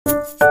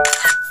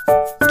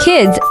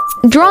Kids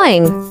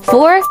drawing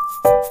for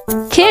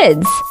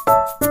kids.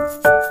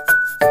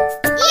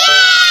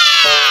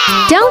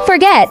 Yeah! Don't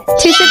forget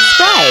to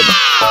subscribe.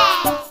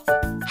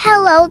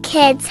 Hello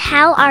kids,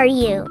 how are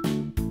you?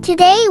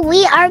 Today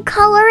we are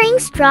coloring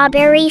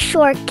strawberry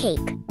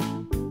shortcake.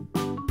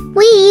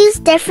 We use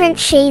different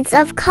shades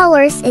of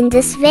colors in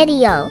this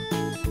video.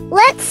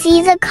 Let's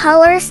see the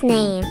colors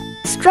name.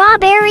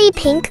 Strawberry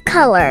pink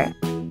color,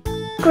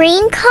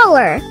 green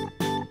color,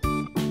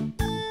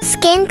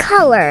 skin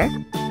color,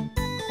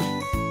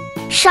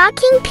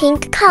 shocking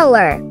pink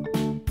color,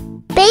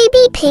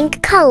 baby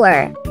pink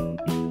color,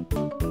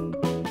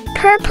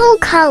 purple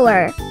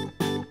color.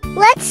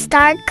 Let's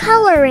start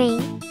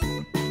coloring.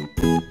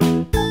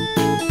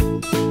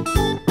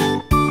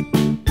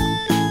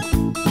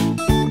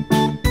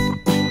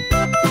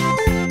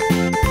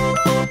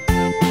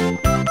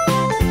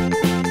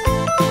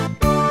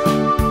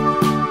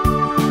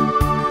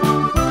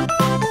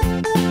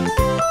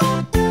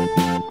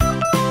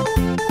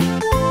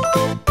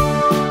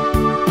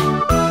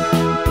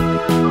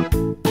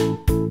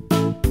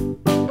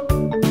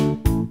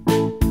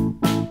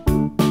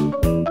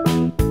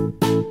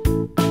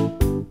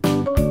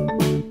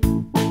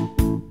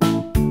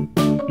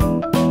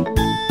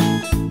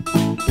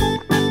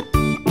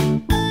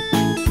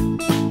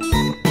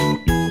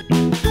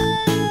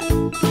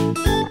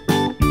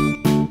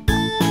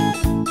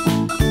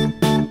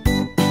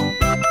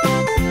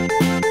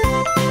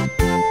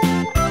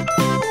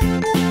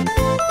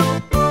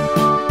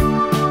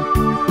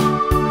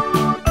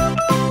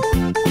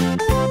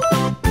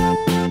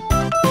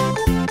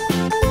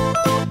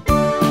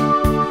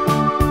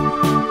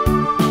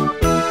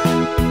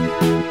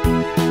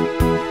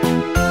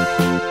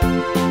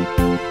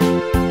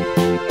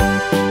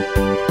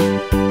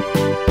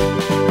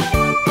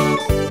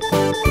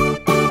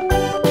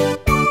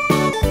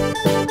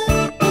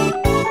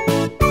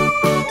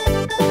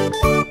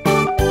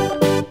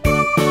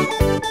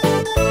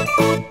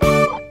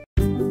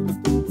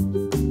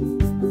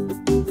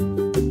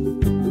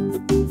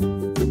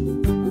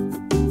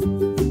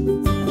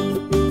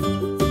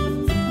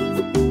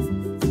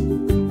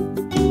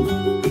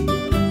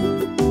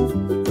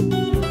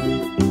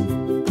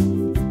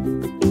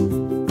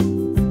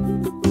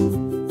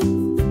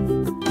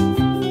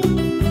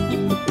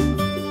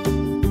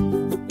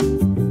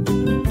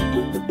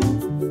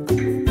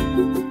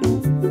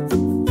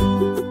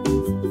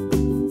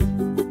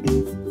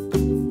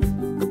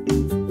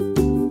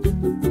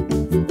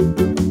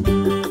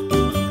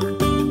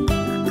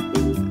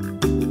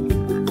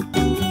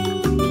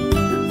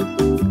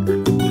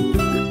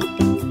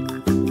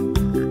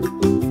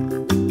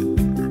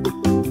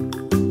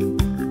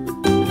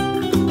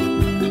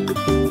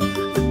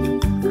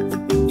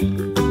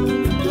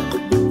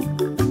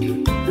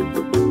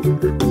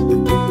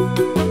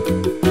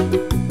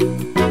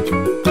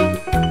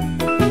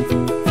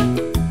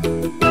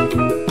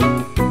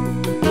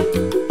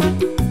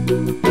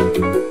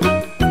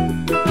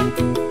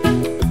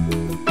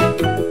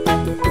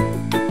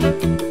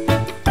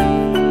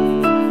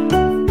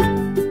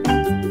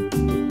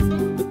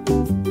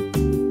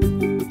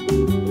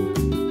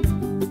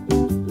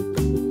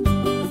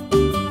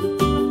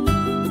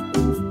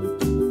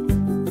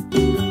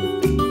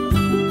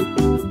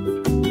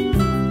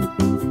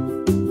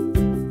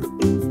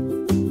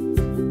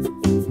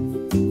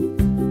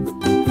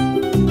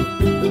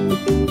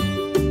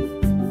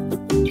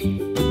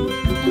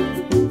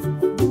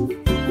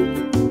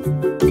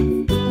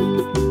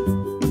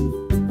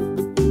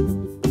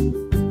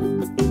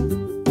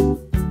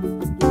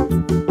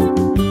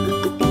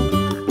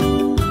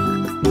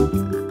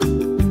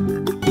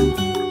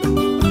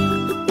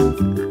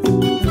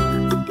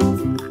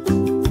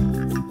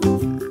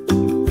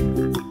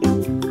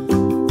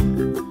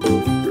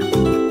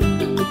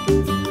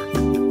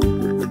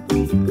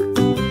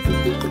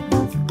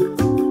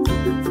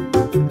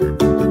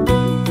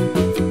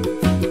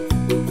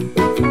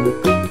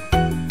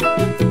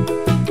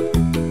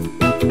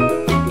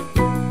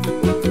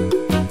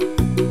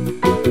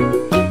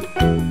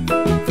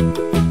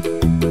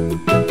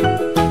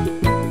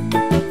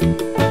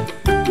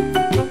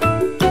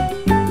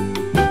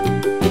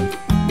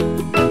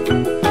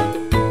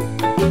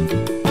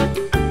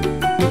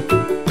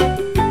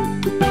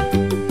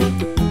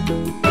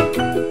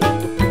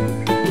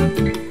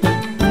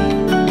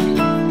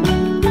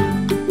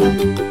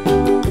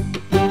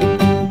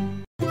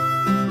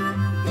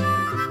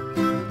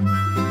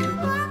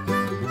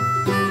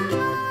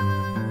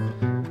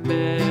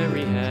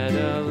 Mary had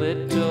a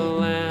little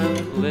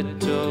lamb,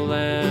 little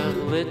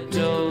lamb,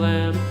 little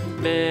lamb.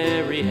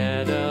 Mary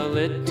had a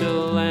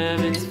little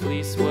lamb, its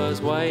fleece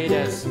was white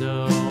as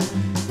snow.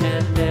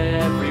 And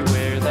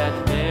everywhere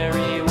that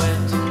Mary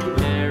went,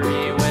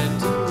 Mary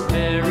went,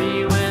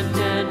 Mary went.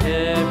 And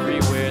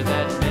everywhere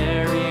that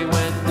Mary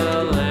went,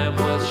 the lamb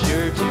was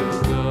sure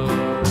to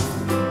go.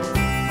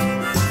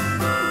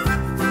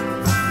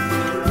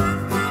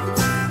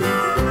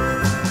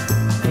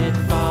 It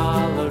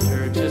followed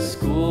her to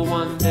school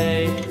one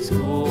day,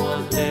 school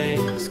one day,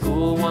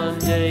 school one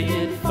day.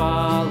 It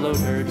followed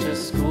her to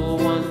school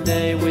one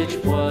day, which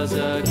was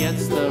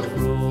against the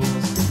rules.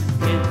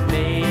 It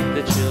made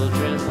the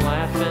children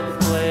laugh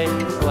and play,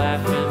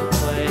 laugh and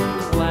play,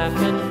 laugh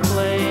and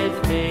play.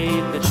 It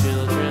made the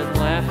children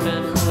laugh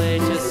and play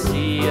to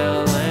see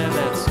a lamb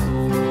at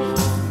school.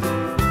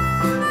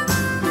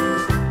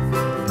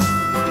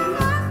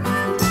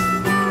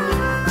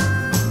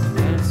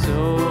 And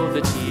so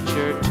the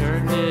teacher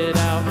turned it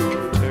out,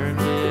 turned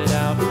it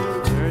out,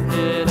 turned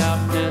it out.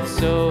 And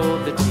so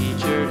the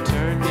teacher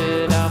turned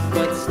it out,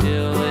 but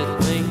still it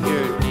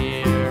lingered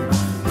near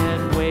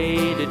and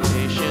waited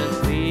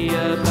patiently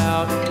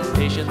about,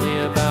 patiently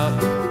about,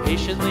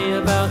 patiently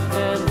about,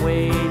 and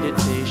waited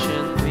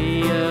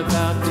patiently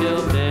about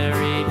till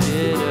Mary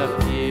did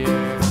appear.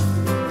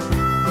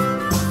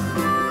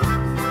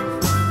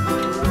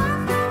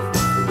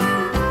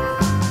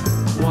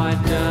 Why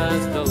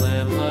does the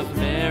lamb love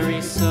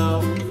Mary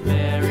so,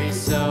 Mary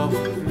so,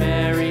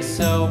 Mary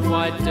so?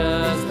 Why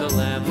does the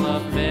lamb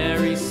love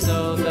Mary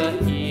so?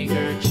 The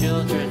eager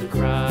children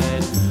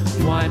cried.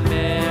 Why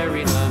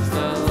Mary loves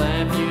the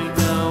lamb, you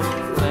know,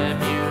 lamb,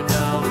 you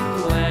know,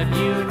 lamb,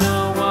 you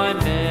know. Why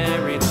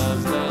Mary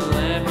loves the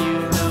lamb, you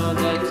know,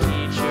 the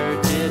teacher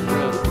did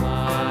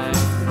reply.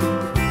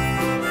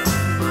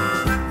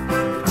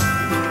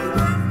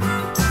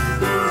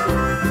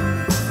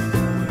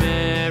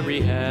 Mary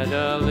had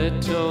a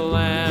little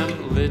lamb,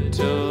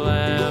 little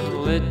lamb,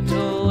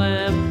 little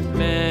lamb.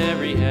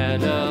 Mary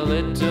had a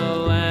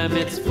little lamb,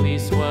 its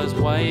fleece was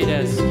white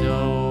as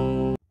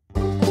snow.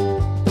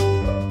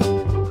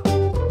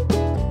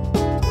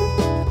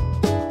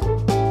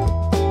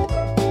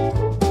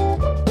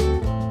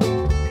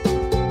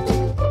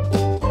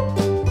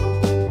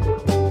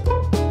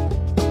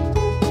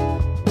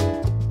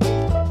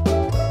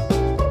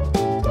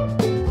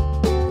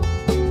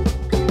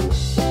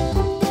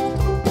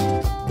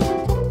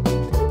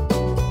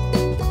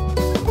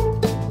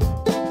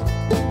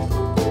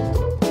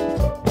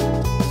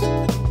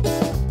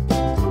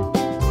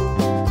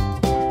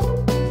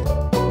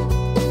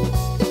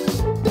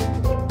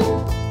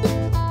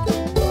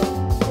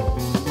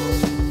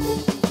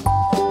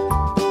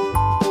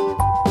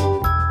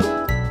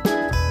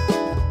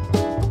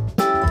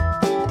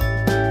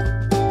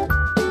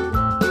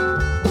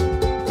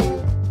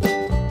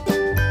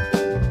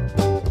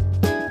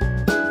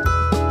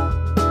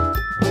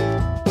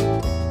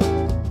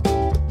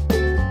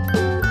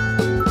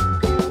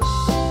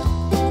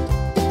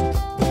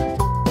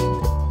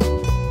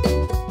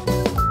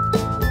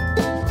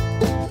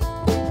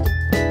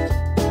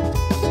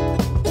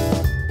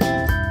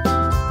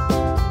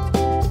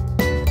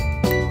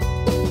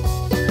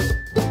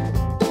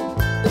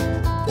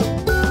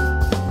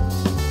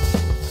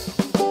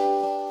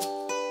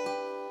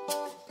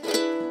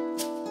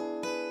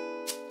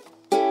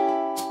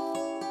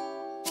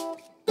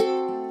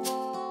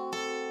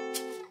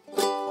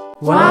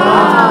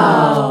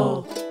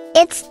 Wow!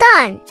 It's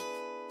done.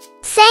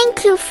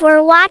 Thank you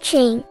for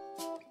watching.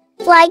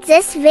 Like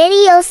this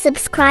video,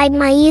 subscribe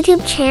my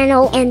YouTube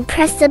channel and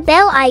press the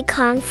bell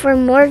icon for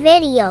more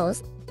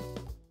videos.